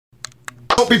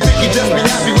be picky, just be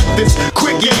happy with this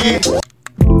quickie.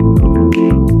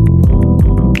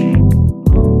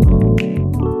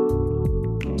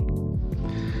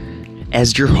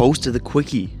 As your host of the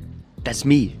Quickie, that's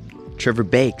me, Trevor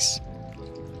Bakes.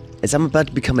 As I'm about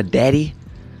to become a daddy,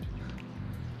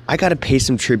 I gotta pay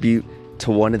some tribute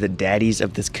to one of the daddies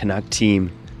of this Canuck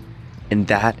team, and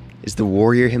that is the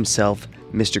Warrior himself,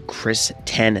 Mr. Chris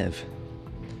Tanev.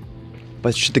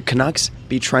 But should the Canucks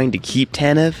be trying to keep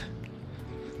Tanev?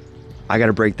 I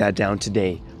gotta break that down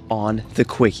today on the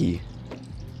Quickie.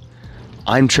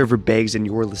 I'm Trevor Beggs, and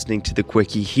you're listening to the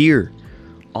Quickie here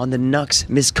on the Nucks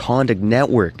Misconduct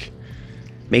Network.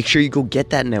 Make sure you go get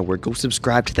that network. Go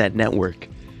subscribe to that network.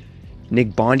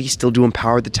 Nick Bondi still doing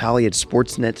Power the Tally at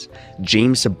Sportsnet.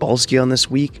 James Cebulski on this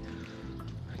week.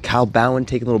 Kyle Bowen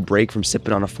taking a little break from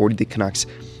sipping on a 40 the Canucks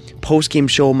post-game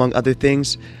show, among other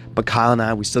things. But Kyle and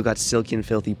I, we still got silky and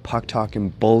filthy puck-talking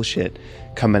bullshit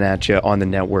coming at you on the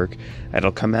network.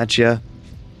 That'll come at you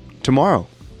tomorrow.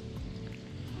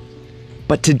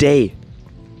 But today,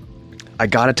 I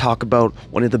gotta talk about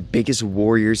one of the biggest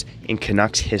Warriors in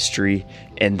Canucks history,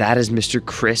 and that is Mr.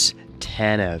 Chris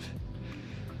Tanev.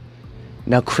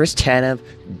 Now, Chris Tanev,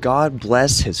 God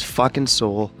bless his fucking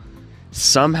soul,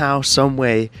 somehow, some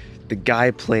way, the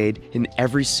guy played in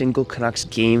every single Canucks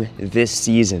game this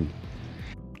season.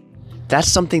 That's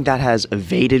something that has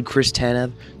evaded Chris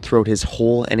Tanev throughout his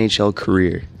whole NHL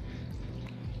career.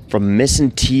 From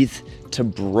missing teeth to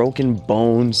broken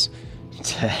bones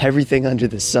to everything under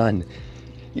the sun.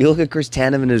 You look at Chris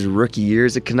Tanev in his rookie year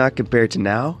as a Canuck compared to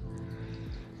now.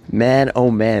 Man, oh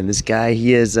man, this guy,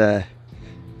 he's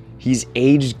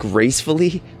aged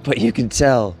gracefully, but you can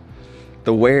tell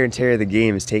the wear and tear of the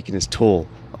game is taking its toll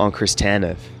on Chris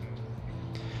Tanev.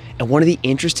 And one of the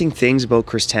interesting things about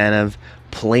Chris Tanev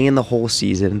playing the whole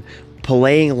season,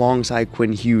 playing alongside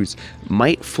Quinn Hughes,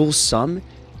 might fool some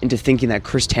into thinking that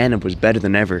Chris Tanev was better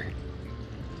than ever.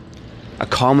 A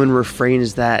common refrain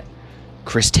is that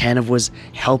Chris Tanev was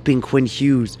helping Quinn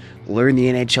Hughes learn the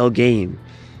NHL game.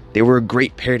 They were a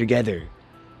great pair together.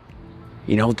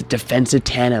 You know, the defensive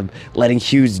Tanev letting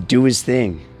Hughes do his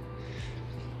thing.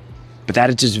 But that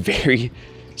is just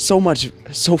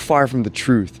so far from the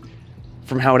truth,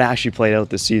 from how it actually played out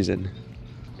this season.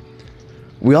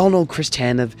 We all know Chris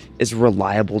Tanev is a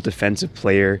reliable defensive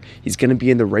player. He's going to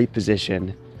be in the right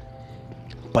position.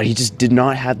 But he just did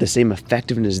not have the same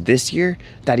effectiveness this year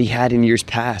that he had in years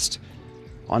past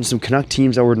on some Canuck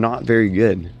teams that were not very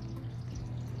good.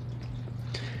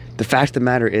 The fact of the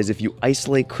matter is, if you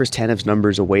isolate Chris Tanev's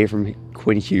numbers away from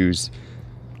Quinn Hughes,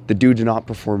 the dude did not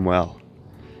perform well.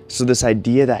 So this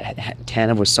idea that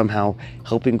Tanev was somehow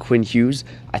helping Quinn Hughes,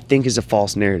 I think is a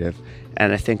false narrative.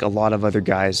 And I think a lot of other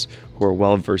guys who are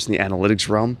well versed in the analytics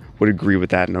realm would agree with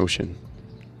that notion.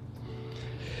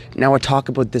 Now I talk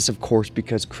about this, of course,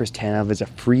 because Chris Tanev is a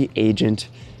free agent,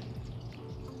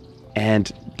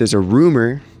 and there's a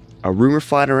rumor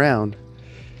flying around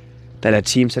that a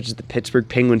team such as the Pittsburgh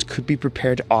Penguins could be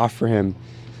prepared to offer him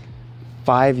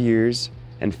 5 years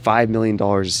and $5 million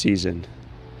a season.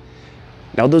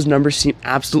 Now those numbers seem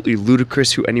absolutely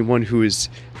ludicrous to anyone who has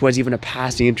even a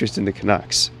passing interest in the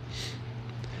Canucks.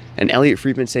 And Elliot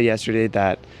Friedman said yesterday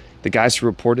that the guys who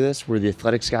reported this were the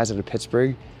Athletics guys out of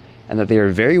Pittsburgh, and that they are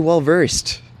very well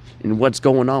versed in what's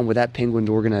going on with that Penguins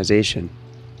organization.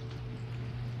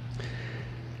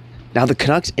 Now, the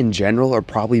Canucks in general are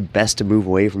probably best to move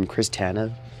away from Chris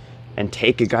Tanev and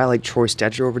take a guy like Troy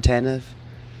Stecher over Tanev.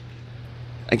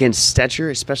 Against Stecher,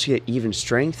 especially at even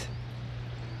strength,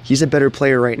 he's a better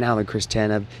player right now than Chris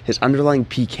Tanev. His underlying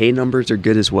PK numbers are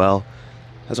good as well.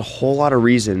 There's a whole lot of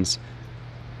reasons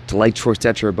to like Troy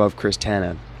Stecher above Chris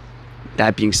Tanev.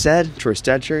 That being said, Troy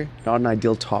Stecher, not an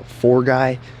ideal top 4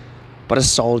 guy, but a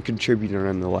solid contributor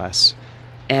nonetheless.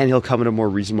 And he'll come at a more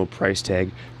reasonable price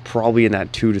tag, probably in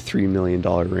that $2 to $3 million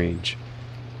range.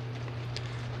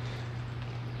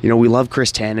 You know, we love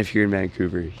Chris Tanev here in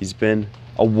Vancouver. He's been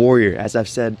a Warrior, as I've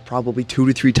said, probably 2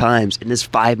 to 3 times in this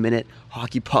 5-minute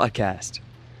hockey podcast.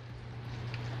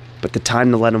 But the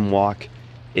time to let him walk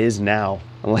is now,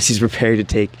 unless he's prepared to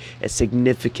take a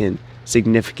significant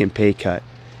pay cut.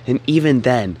 And even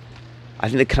then, I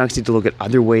think the Canucks need to look at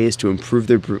other ways to improve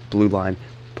their blue line,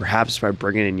 perhaps by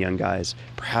bringing in young guys,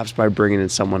 perhaps by bringing in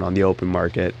someone on the open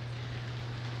market.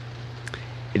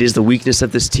 It is the weakness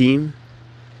of this team,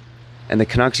 and the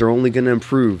Canucks are only going to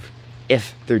improve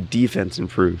if their defense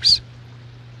improves.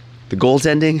 The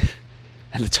goaltending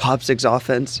and the top 6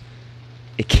 offense,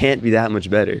 it can't be that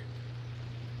much better.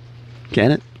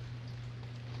 Can it?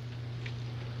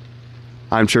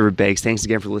 I'm Trevor Beggs. Thanks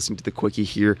again for listening to the Quickie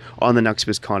here on the Nucks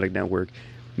Misconduct Network.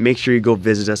 make sure you go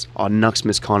visit us on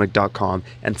nuxmisconduct.com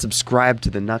and subscribe to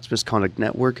the Nux Misconduct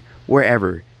Network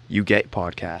wherever you get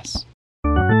podcasts.